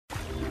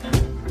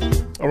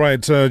All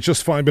right,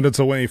 just 5 minutes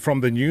away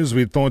from the news,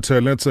 we thought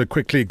let's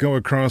quickly go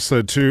across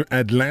to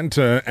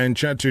Atlanta and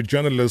chat to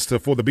journalist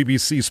for the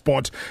BBC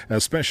Sport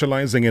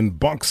specializing in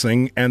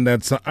boxing, and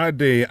that's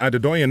Ade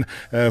Adedoyin,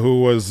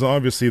 who was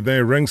obviously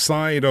there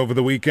ringside over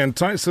the weekend.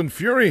 Tyson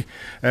Fury,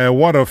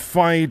 what a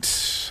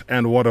fight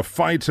and what a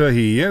fighter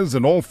he is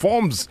in all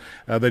forms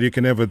that you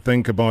can ever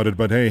think about it.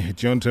 But hey,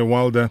 Deontay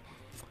Wilder,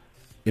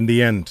 in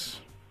the end,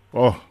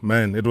 oh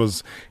man, it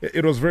was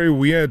very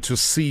weird to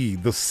see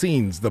the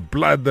scenes, the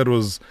blood that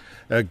was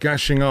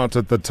gushing out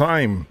at the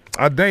time.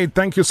 Ade,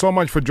 thank you so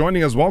much for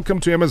joining us.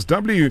 Welcome to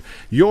MSW.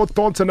 Your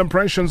thoughts and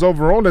impressions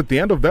overall at the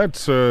end of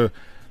that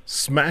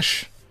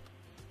smash?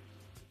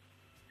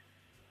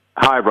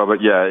 Hi,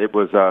 Robert. Yeah, it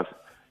was a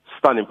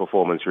stunning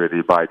performance,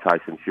 really, by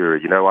Tyson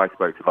Fury. You know, I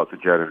spoke to lots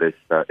of journalists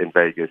in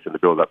Vegas in the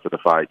build-up to the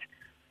fight,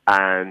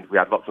 and we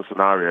had lots of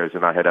scenarios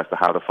in our head as to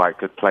how the fight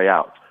could play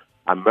out.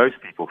 And most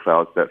people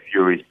felt that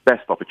Fury's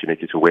best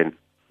opportunity to win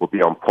would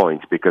be on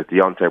point because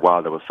Deontay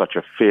Wilder was such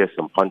a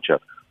fearsome puncher.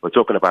 We're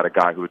talking about a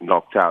guy who had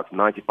knocked out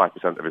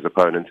 95% of his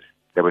opponents.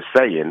 They were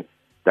saying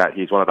that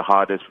he's one of the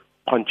hardest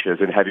punchers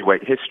in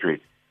heavyweight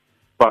history.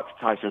 But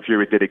Tyson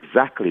Fury did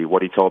exactly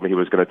what he told me he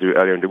was going to do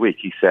earlier in the week.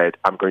 He said,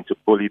 I'm going to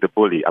bully the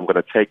bully. I'm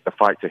going to take the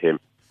fight to him.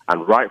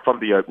 And right from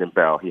the opening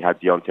bell, he had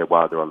Deontay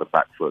Wilder on the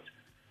back foot.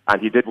 And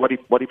he did what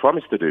he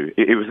promised to do.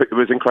 It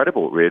was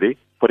incredible, really.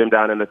 Put him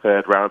down in the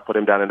third round, put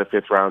him down in the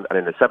fifth round, and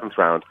in the seventh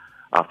round,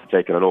 after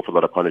taking an awful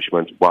lot of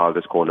punishment,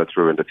 Wilder's corner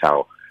threw in the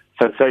towel.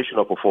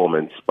 Sensational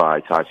performance by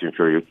Tyson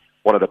Fury.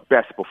 One of the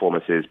best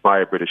performances by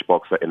a British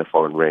boxer in a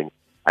foreign ring.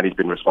 And he's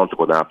been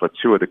responsible now for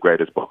two of the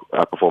greatest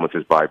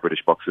performances by British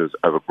boxers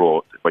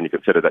overbroad, when you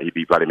consider that he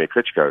beat Vladimir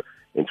Klitschko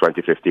in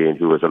 2015,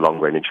 who was a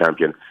long-reigning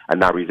champion.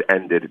 And now he's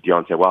ended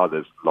Deontay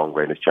Wilder's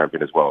long-reigning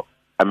champion as well.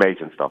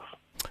 Amazing stuff.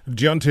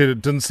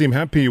 Deontay didn't seem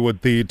happy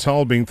with the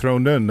towel being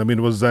thrown in. I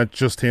mean, was that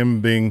just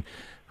him being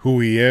who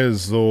he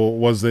is, or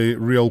was there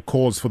real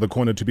cause for the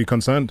corner to be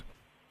concerned?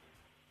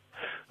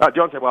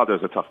 Deontay Wilder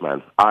is a tough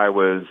man. I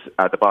was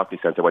at the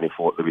Barclays Center when he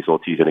fought Luis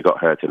Ortiz, and he got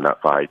hurt in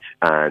that fight,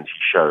 and he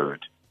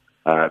showed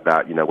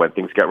that, you know, when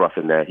things get rough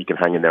in there, he can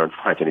hang in there and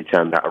fight, and he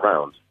turned that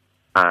around.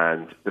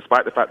 And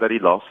despite the fact that he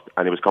lost,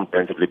 and he was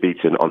comprehensively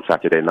beaten on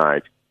Saturday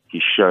night, he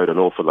showed an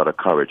awful lot of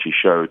courage. He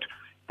showed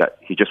that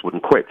he just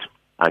wouldn't quit.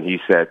 And he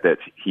said that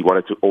he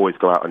wanted to always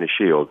go out on his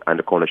shield, and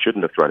the corner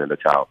shouldn't have thrown in the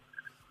towel.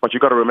 But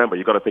you've got to remember,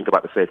 you've got to think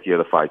about the safety of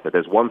the fighter.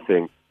 There's one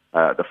thing,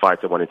 the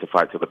fighter wanting to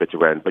fight till the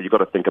bitter end, but you've got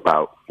to think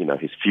about, you know,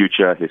 his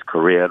future, his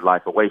career,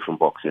 life away from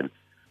boxing.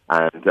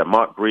 And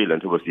Mark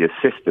Breland, who was the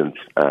assistant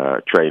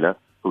trainer,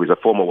 who is a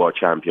former world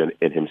champion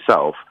in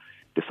himself,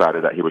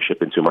 decided that he was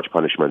shipping too much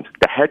punishment.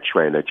 The head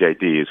trainer,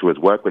 JD, who has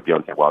worked with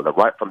Deontay Wilder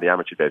right from the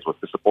amateur days, was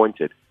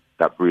disappointed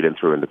that Breland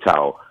threw in the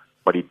towel.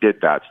 But he did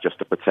that just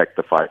to protect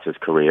the fighter's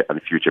career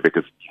and future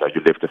because, you know,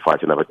 you live to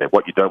fight another day.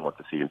 What you don't want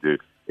to see him do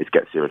is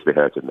get seriously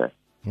hurt in there.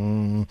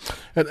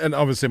 And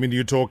obviously, I mean,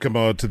 you talk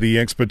about the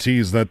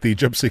expertise that the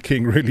Gypsy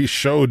King really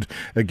showed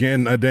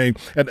again a day.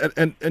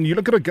 And you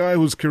look at a guy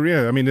whose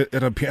career, I mean, it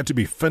appeared to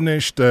be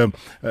finished.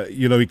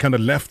 You know, he kind of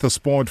left the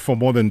sport for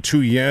more than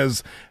 2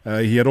 years.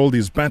 He had all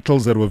these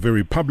battles that were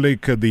very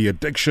public, the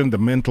addiction, the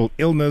mental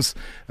illness.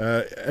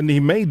 And he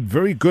made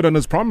very good on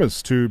his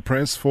promise to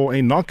press for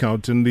a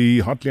knockout in the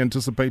hotly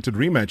anticipated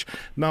rematch.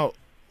 Now,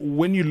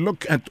 when you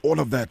look at all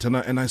of that,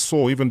 and I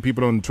saw even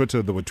people on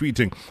Twitter that were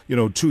tweeting, you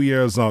know, 2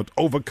 years out,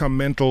 overcome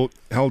mental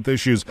health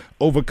issues,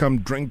 overcome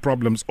drink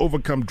problems,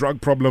 overcome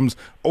drug problems,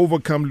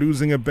 overcome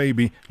losing a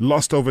baby,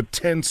 lost over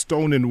 10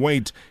 stone in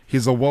weight.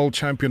 He's a world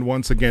champion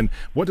once again.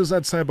 What does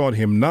that say about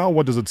him now?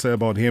 What does it say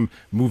about him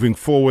moving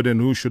forward,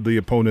 and who should the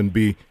opponent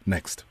be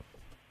next?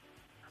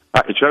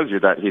 It shows you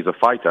that he's a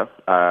fighter,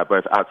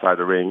 both outside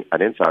the ring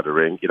and inside the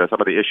ring. You know, some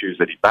of the issues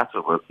that he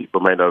battled with,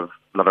 people may not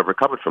have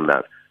recovered from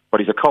that. But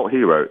he's a cult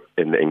hero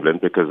in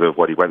England because of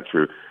what he went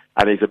through.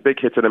 And he's a big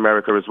hit in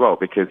America as well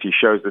because he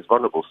shows this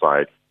vulnerable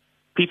side.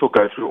 People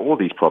go through all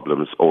these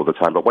problems all the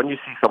time, but when you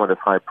see someone as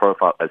high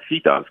profile as he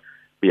does,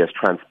 be as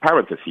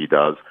transparent as he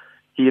does,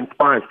 he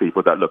inspires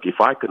people that, look, if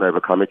I can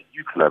overcome it,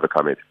 you can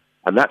overcome it.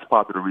 And that's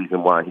part of the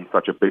reason why he's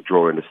such a big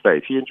draw in the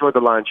States. He enjoyed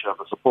the lion's share of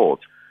the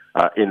support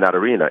in that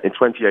arena. In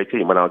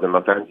 2018, when I was in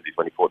Los Angeles,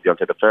 when he fought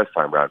Deontay the first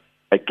time round,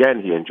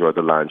 again, he enjoyed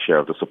the lion's share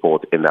of the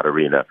support in that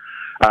arena.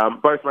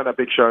 Both men are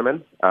big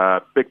showmen,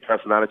 big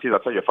personalities. I'll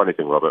tell you a funny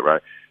thing, Robert,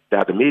 right? They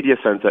had the media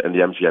center in the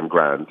MGM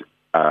Grand,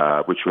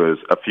 which was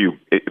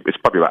it's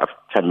probably about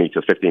 10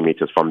 meters, 15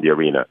 meters from the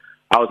arena.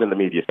 I was in the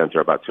media center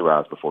about 2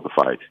 hours before the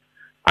fight.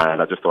 And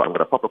I just thought, I'm going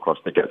to pop across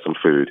to get some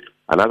food.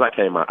 And as I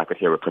came out, I could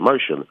hear a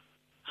commotion.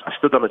 So I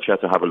stood on a chair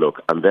to have a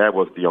look, and there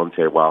was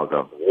Deontay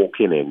Wilder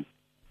walking in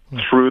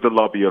through the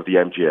lobby of the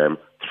MGM,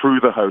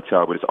 through the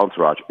hotel with his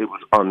entourage. It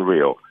was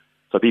unreal.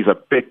 So these are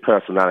big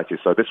personalities.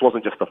 So this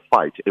wasn't just a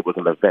fight, it was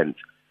an event.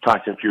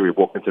 Tyson Fury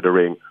walked into the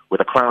ring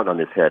with a crown on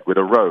his head, with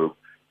a robe.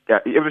 Yeah,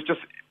 it was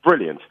just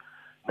brilliant.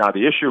 Now,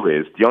 the issue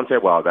is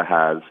Deontay Wilder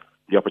has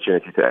the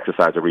opportunity to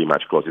exercise a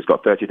rematch clause. He's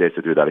got 30 days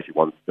to do that if he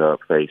wants to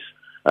face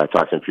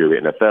Tyson Fury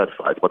in a third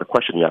fight. But the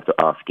question you have to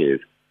ask is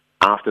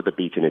after the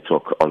beating it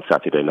took on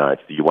Saturday night?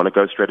 Do you want to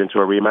go straight into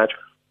a rematch?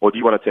 Or do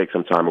you want to take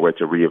some time away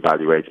to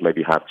reevaluate,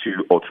 maybe have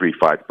 2 or 3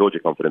 fights, build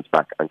your confidence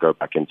back, and go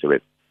back into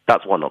it?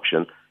 That's one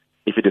option.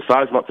 If he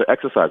decides not to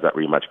exercise that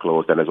rematch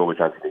clause, then there's always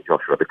Anthony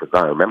Joshua, because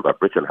I remember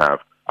Britain have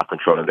a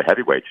control in the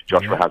heavyweight.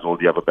 Joshua has all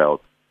the other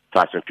belts.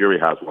 Tyson Fury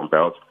has 1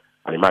 belt.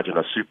 And imagine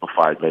a super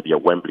fight, maybe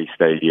at Wembley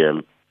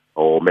Stadium,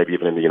 or maybe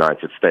even in the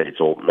United States,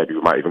 or maybe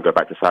we might even go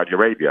back to Saudi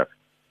Arabia.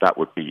 That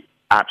would be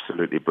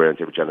absolutely brilliant.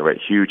 It would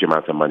generate huge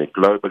amounts of money.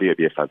 Globally, it would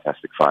be a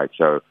fantastic fight.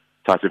 So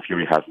Tyson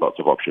Fury has lots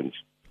of options.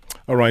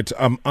 All right,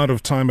 I'm out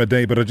of time,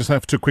 Ade, but I just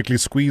have to quickly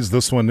squeeze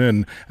this one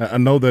in. I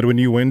know that when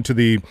you went to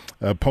the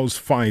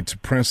post-fight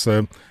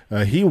presser,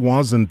 he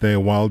wasn't there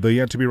while they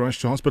had to be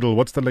rushed to hospital.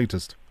 What's the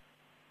latest?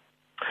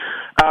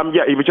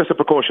 Yeah, it was just a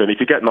precaution. If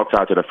you get knocked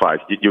out in a fight,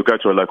 you'll go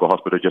to a local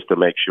hospital just to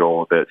make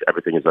sure that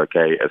everything is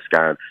okay, a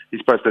scan.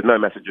 He's posted no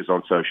messages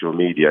on social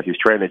media. His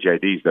trainer,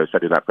 JD's, though,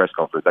 said in that press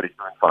conference that he's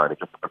doing fine.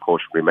 It's just a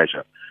precautionary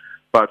measure.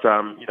 But,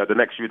 the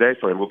next few days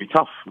for him will be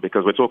tough,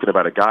 because we're talking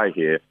about a guy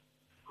here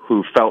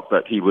who felt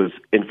that he was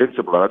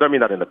invincible. And I don't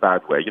mean that in a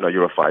bad way.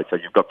 You're a fighter.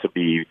 You've got to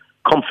be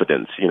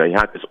confident. He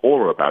had this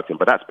aura about him,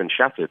 but that's been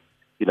shattered.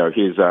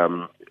 His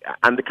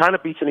and the kind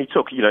of beating he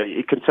took,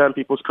 it can turn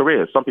people's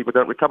careers. Some people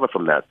don't recover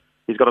from that.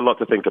 He's got a lot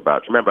to think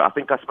about. Remember, I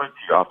think I spoke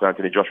to you after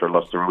Anthony Joshua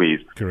lost to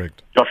Ruiz.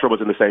 Correct. Joshua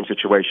was in the same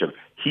situation.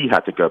 He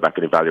had to go back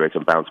and evaluate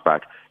and bounce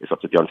back. It's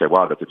up to Deontay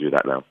Wilder to do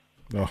that now.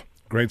 Oh,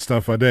 great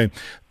stuff, Ade.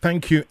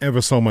 Thank you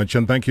ever so much,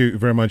 and thank you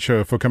very much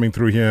for coming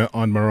through here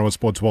on Marawa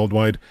Sports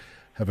Worldwide.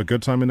 Have a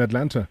good time in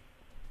Atlanta.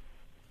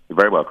 You're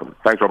very welcome.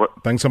 Thanks, Robert.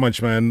 Thanks so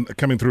much, man.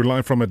 Coming through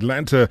live from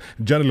Atlanta,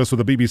 journalist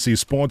with the BBC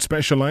Sport,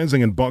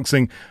 specializing in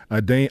boxing,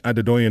 Ade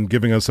Adedoyin,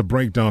 giving us a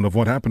breakdown of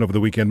what happened over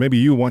the weekend. Maybe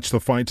you watched the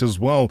fight as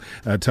well.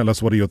 Tell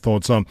us what are your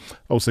thoughts on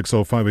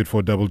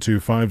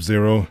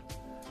 060-584-2250.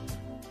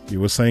 You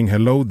were saying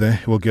hello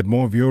there. We'll get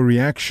more of your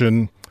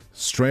reaction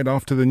straight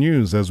after the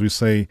news as we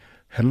say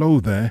hello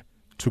there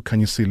to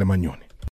Kanyisile Manyoni.